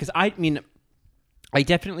 Yeah, because I mean, I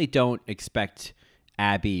definitely don't expect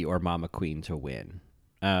Abby or Mama Queen to win.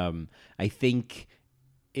 I think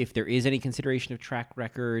if there is any consideration of track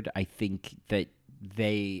record, I think that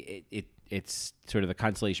it's sort of the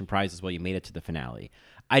consolation prize as well. You made it to the finale.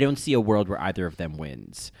 I don't see a world where either of them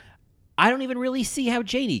wins. I don't even really see how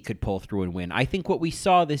Janie could pull through and win. I think what we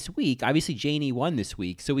saw this week, obviously Janie won this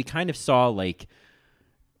week, so we kind of saw like, I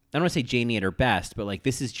don't want to say Janie at her best, but like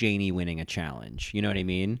this is Janie winning a challenge. You know what I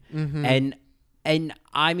mean? Mm-hmm. And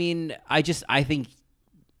I mean, I think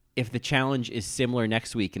if the challenge is similar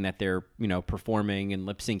next week and that they're, performing and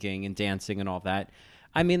lip syncing and dancing and all that,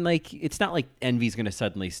 I mean, like, it's not like Envy's going to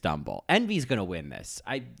suddenly stumble. Envy's going to win this.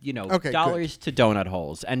 Okay, dollars to donut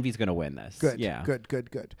holes. Envy's going to win this. Good. Yeah. Good.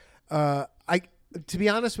 To be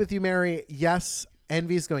honest with you, Mary, yes,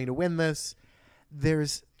 Envy's going to win this.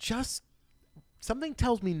 There's just something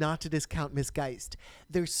tells me not to discount Miss Geist.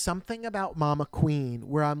 There's something about Mama Queen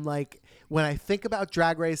where I'm like, when I think about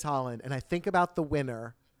Drag Race Holland and I think about the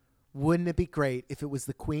winner, wouldn't it be great if it was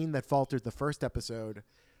the queen that faltered the first episode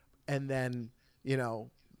and then,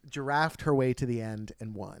 giraffed her way to the end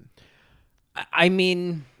and won? I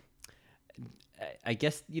mean, I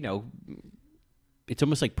guess, it's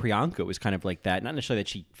almost like Priyanka was kind of like that. Not necessarily that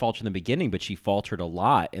she faltered in the beginning, but she faltered a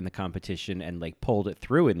lot in the competition and like pulled it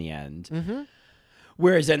through in the end. Mm-hmm.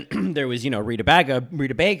 Whereas then there was, Rita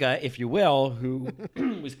Baga, if you will, who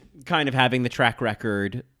was kind of having the track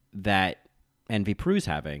record that Envy Prue's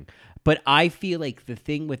having. But I feel like the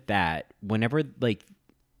thing with that, whenever like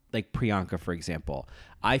Priyanka, for example,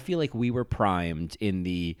 I feel like we were primed in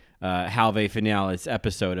the Halve Finales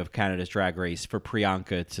episode of Canada's Drag Race for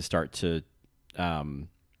Priyanka to start to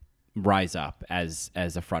rise up as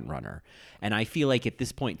a front runner. And I feel like at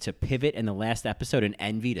this point to pivot in the last episode and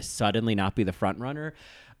Envy to suddenly not be the front runner,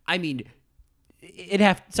 I mean,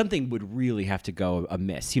 something would really have to go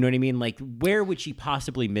amiss. You know what I mean? Like, where would she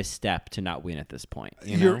possibly misstep to not win at this point?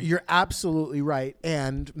 You're absolutely right.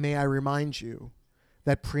 And may I remind you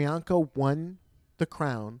that Priyanka won the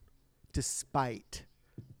crown despite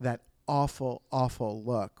that awful, awful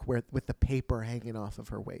look with the paper hanging off of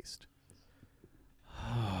her waist.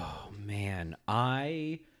 Oh man,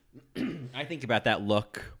 I think about that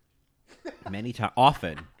look many times,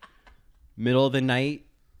 often. Middle of the night,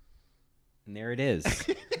 and there it is.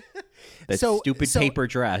 That stupid paper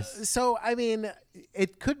dress. So I mean,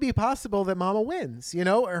 it could be possible that Mama wins.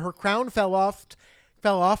 Her crown fell off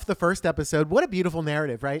the first episode. What a beautiful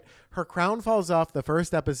narrative, right? Her crown falls off the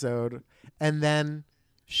first episode, and then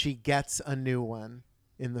she gets a new one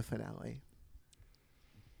in the finale.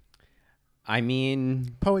 I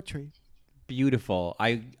mean, poetry. Beautiful.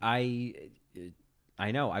 I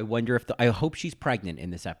know. I wonder I hope she's pregnant in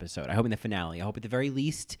this episode. I hope in the finale. I hope at the very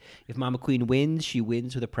least, if Mama Queen wins, she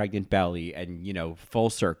wins with a pregnant belly and, full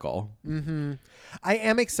circle. Mm-hmm. I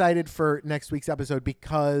am excited for next week's episode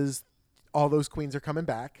because all those queens are coming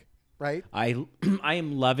back. right? I I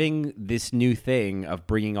am loving this new thing of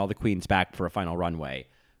bringing all the queens back for a final runway.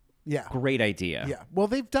 Yeah. Great idea. Yeah. Well,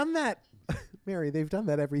 they've done that, Mary. They've done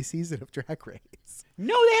that every season of Drag Race.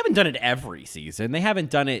 No, they haven't done it every season. They haven't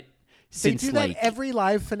done it since They do that every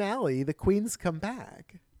live finale. The queens come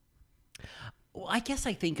back. Well, I guess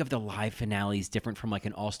I think of the live finales different from like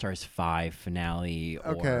an All Stars 5 finale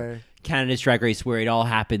or Okay. Canada's Drag Race where it all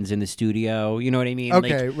happens in the studio. You know what I mean?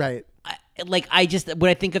 Okay, right. I just when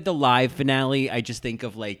I think of the live finale, I just think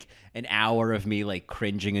of like an hour of me like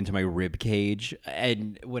cringing into my rib cage.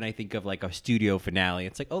 And when I think of like a studio finale,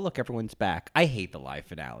 it's like, oh look, everyone's back. I hate the live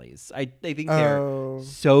finales. I think they're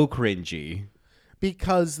so cringy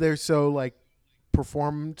Because they're so like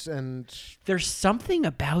performed and there's something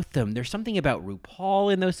about them. There's something about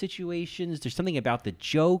RuPaul in those situations. There's something about the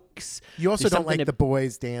jokes. you also There's don't like something the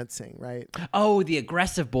boys dancing, right? Oh, the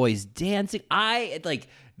aggressive boys dancing. I like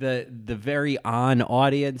the very on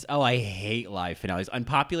audience. Oh, I hate live finales.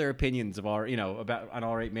 Unpopular opinions of all about on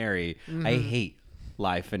All Right Mary. I hate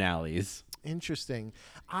live finales. Interesting.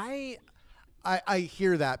 I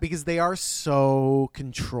hear that because they are so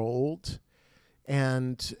controlled,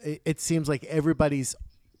 and it seems like everybody's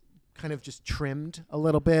kind of just trimmed a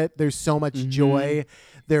little bit. There's so much joy.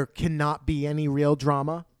 There cannot be any real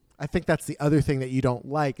drama. I think that's the other thing that you don't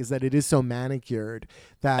like is that it is so manicured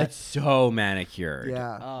that It's so manicured.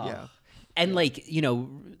 yeah, Ugh. yeah. And like,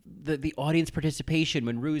 the audience participation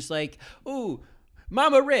when Rue's like, "Ooh,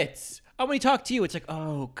 Mama Ritz, I want to talk to you." It's like,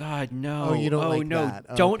 "Oh God, no. Oh, you don't like no.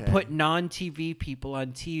 that. Don't Okay. put non-TV people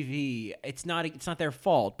on TV. It's not their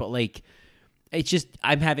fault, but like it's just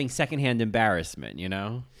I'm having secondhand embarrassment, you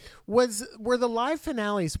know? Were the live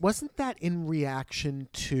finales, wasn't that in reaction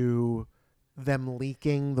to them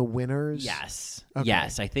leaking the winners? Yes. Okay.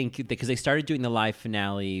 Yes, I think because they started doing the live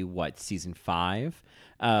finale season 5.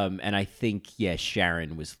 And I think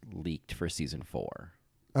Sharon was leaked for season 4.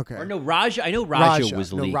 Okay. Or no, Raja. I know Raja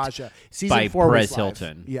was leaked. No, Raja. Season by 4 Perez was live.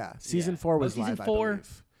 Hilton. Yeah, season 4 was season live, 4? I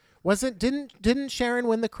believe. Wasn't didn't Sharon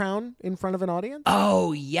win the crown in front of an audience?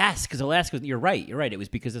 Oh yes, because Alaska. You're right. It was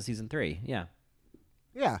because of season 3. Yeah.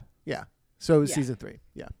 Yeah. So it was season 3.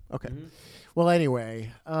 Yeah. Okay. Well,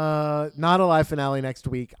 anyway, not a live finale next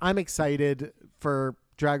week. I'm excited for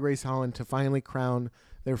Drag Race Holland to finally crown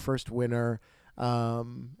their first winner,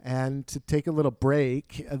 and to take a little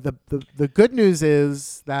break. The good news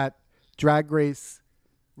is that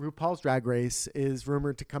RuPaul's Drag Race is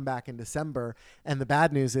rumored to come back in December, and the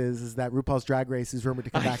bad news is that RuPaul's Drag Race is rumored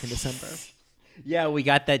to come back in December. Yeah, we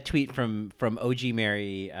got that tweet from OG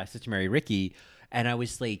Mary, Sister Mary Ricky, and I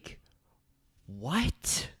was like,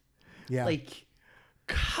 "What? Yeah. Like,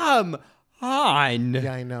 come on."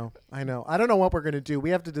 Yeah, I know. I don't know what we're going to do. We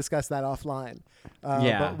have to discuss that offline.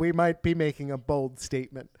 But we might be making a bold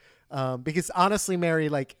statement. Because honestly, Mary,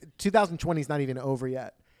 like 2020 is not even over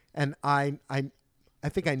yet. And I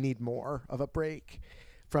think I need more of a break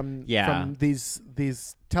from these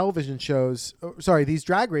television shows. These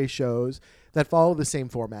Drag Race shows that follow the same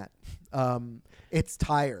format. It's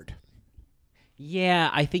tired. Yeah,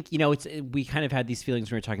 I think we kind of had these feelings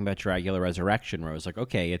when we were talking about Dragula Resurrection, where I was like,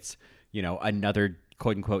 okay, it's another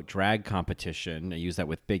quote unquote drag competition. I use that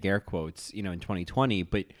with big air quotes, in 2020,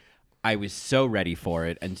 but I was so ready for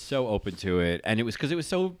it and so open to it, and it was because it was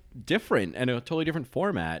so different and a totally different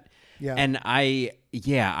format. Yeah, and I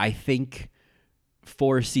think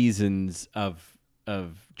 4 seasons of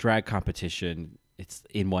drag competition, it's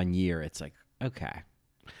in 1 year. It's like, okay.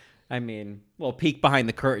 I mean, well, peek behind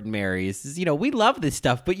the curtain, Mary, is we love this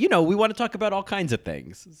stuff, but we want to talk about all kinds of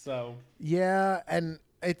things. So yeah, and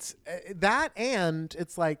it's that, and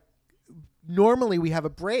it's like normally we have a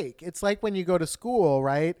break. It's like when you go to school,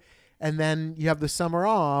 right? And then you have the summer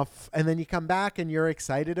off, and then you come back and you're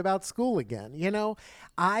excited about school again.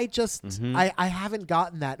 I just I haven't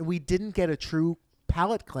gotten that. We didn't get a true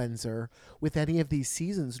palate cleanser with any of these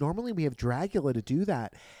seasons. Normally we have Dragula to do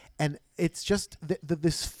that. And it's just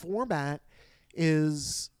this format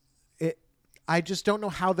is it. I just don't know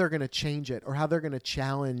how they're going to change it or how they're going to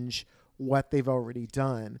challenge what they've already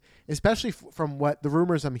done, especially from what the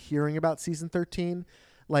rumors I'm hearing about season 13.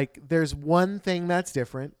 Like, there's one thing that's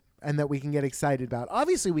different and that we can get excited about.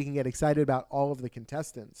 Obviously, we can get excited about all of the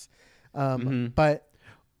contestants, but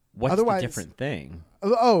what's otherwise, the different thing?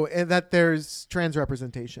 And that there's trans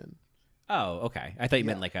representation. Oh, okay. I thought you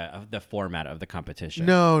meant like the format of the competition.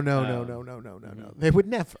 No. They would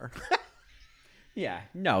never. Yeah.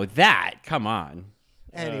 No, that. Come on.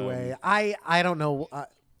 Anyway, I don't know.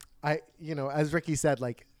 As Ricky said,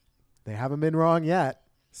 like, they haven't been wrong yet.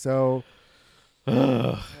 So,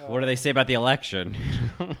 what do they say about the election?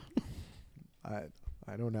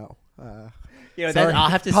 I don't know. Sorry. I'll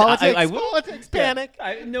have to politics, say, I will, politics, panic.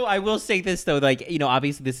 I will say this though, like,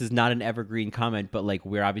 obviously this is not an evergreen comment, but like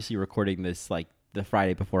we're obviously recording this like the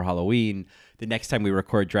Friday before Halloween. The next time we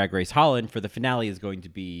record Drag Race Holland for the finale is going to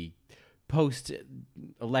be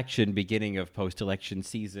post-election, beginning of post-election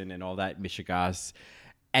season and all that Michigas.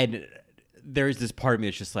 And there's this part of me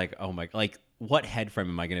that's just like, oh my, like, what head frame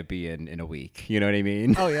am I going to be in a week? You know what I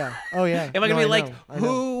mean? Oh yeah. Am I going to be like,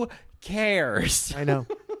 who cares? I know.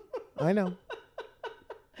 I don't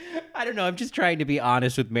know. I'm just trying to be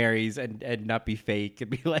honest with Mary's and not be fake and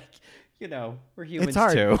be like, we're humans It's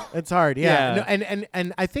hard. too. It's hard. Yeah. Yeah. No,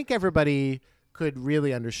 and I think everybody could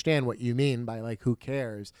really understand what you mean by like, who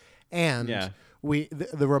cares? And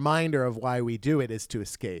the reminder of why we do it is to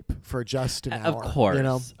escape for just an hour. Of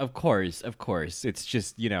course. Of course. It's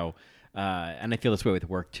just, and I feel this way with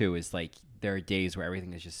work too, is like, there are days where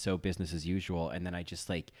everything is just so business as usual. And then I just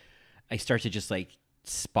like, I start to just like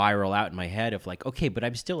spiral out in my head of like, okay, but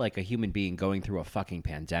I'm still like a human being going through a fucking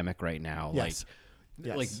pandemic right now. Yes.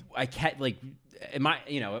 Like I can't like, am I,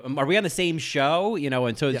 are we on the same show?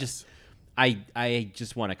 And so it's just, I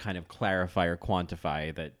just want to kind of clarify or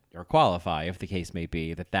quantify that, or qualify, if the case may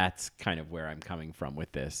be, that's kind of where I'm coming from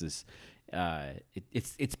with this. Is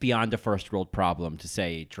it's beyond a first world problem to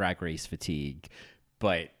say drag race fatigue,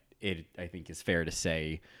 but it I think is fair to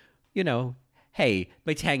say, hey,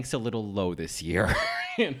 my tank's a little low this year.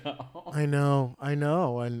 I know,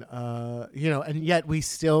 and and yet we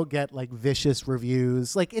still get like vicious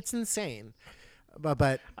reviews. Like, it's insane.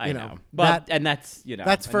 But I know. But that's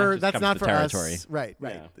that's not for territory. us. Right.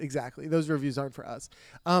 Yeah. Exactly. Those reviews aren't for us.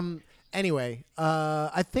 Anyway,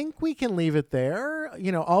 I think we can leave it there.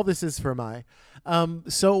 All this is for my.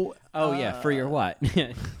 For your what?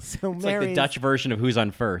 So it's like the Dutch version of Who's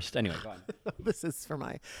on First. Anyway, go on. This is for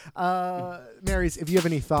my. Mary's, if you have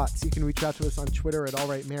any thoughts, you can reach out to us on Twitter at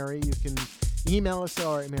AllRightMary. You can email us at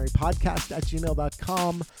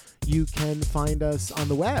allrightmarypodcast@gmail.com. You can find us on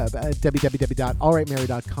the web at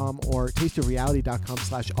www.allrightmary.com or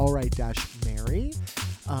tasteofreality.com/allright-mary.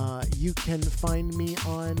 You can find me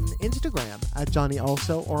on Instagram at Johnny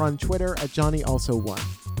Also or on Twitter at Johnny Also1.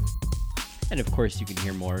 And of course, you can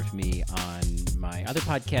hear more of me on my other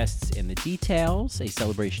podcasts, In the Details, a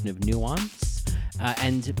celebration of nuance,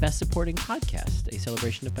 and Best Supporting Podcast, a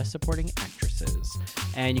celebration of Best Supporting Actresses.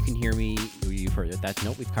 And you can hear me, you've heard that,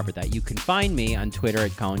 nope, we've covered that. You can find me on Twitter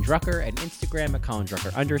at Colin Drucker and Instagram at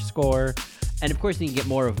ColinDrucker_. And of course, you can get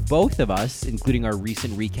more of both of us, including our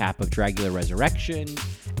recent recap of Dragula Resurrection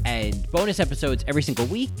and bonus episodes every single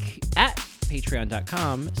week at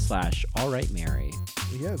patreon.com/allrightmary.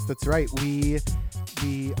 Yes, that's right. We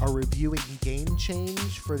are reviewing Game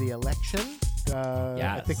Change for the election.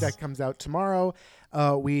 Yes. I think that comes out tomorrow.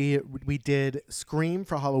 We did Scream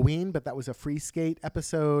for Halloween, but that was a free skate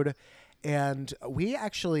episode. And we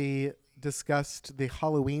actually discussed the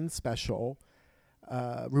Halloween special,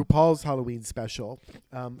 RuPaul's Halloween special,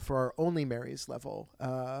 for our Only Marys level.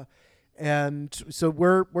 And so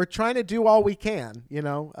we're trying to do all we can,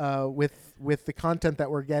 with the content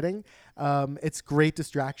that we're getting. It's great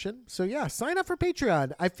distraction. So yeah, sign up for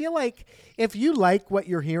Patreon. I feel like if you like what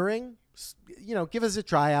you're hearing, give us a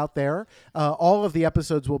try out there. All of the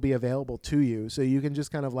episodes will be available to you, so you can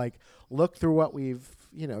just kind of like look through what we've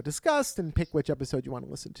discussed and pick which episode you want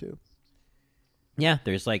to listen to. Yeah,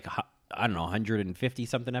 there's like, I don't know, 150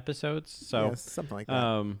 something episodes. So yes, something like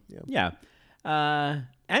that. Yeah.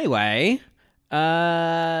 Anyway,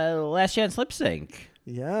 Last Chance Lip Sync.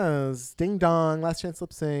 Yes, ding dong, Last Chance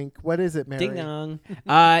Lip Sync. What is it, Mary? Ding dong.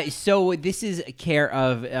 So this is care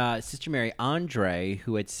of Sister Mary Andre,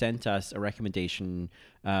 who had sent us a recommendation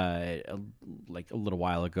like a little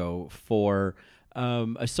while ago for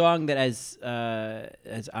a song that, as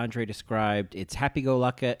Andre described, it's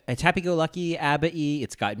happy-go-lucky ABBA-y.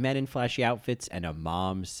 It's got men in flashy outfits and a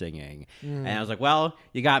mom singing. And I was like, well,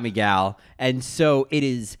 you got me, gal. And so it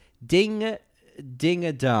is Ding a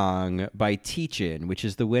Dong by Teachin, which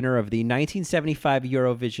is the winner of the 1975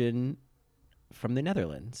 Eurovision from the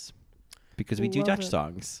Netherlands, because we do Dutch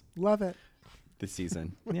songs. Love it. This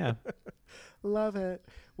season. Yeah. Love it.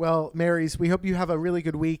 Well, Marys, we hope you have a really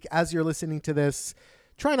good week. As you're listening to this,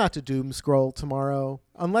 try not to doom scroll tomorrow,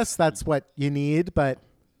 unless that's what you need, but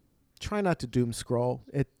try not to doom scroll.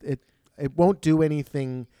 It won't do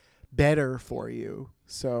anything better for you.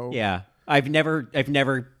 So yeah. I've never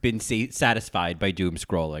been satisfied by doom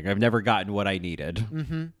scrolling. I've never gotten what I needed.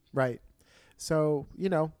 Mm-hmm. Right. So,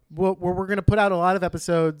 we're going to put out a lot of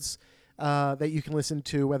episodes that you can listen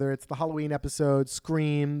to, whether it's the Halloween episode,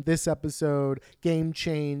 Scream, this episode, Game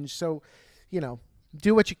Change. So,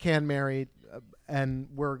 do what you can, Mary. and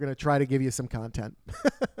we're gonna try to give you some content.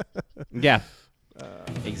 Yeah.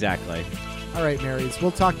 Exactly. All right, Marys.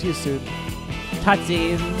 We'll talk to you soon.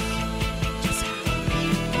 Tutsies.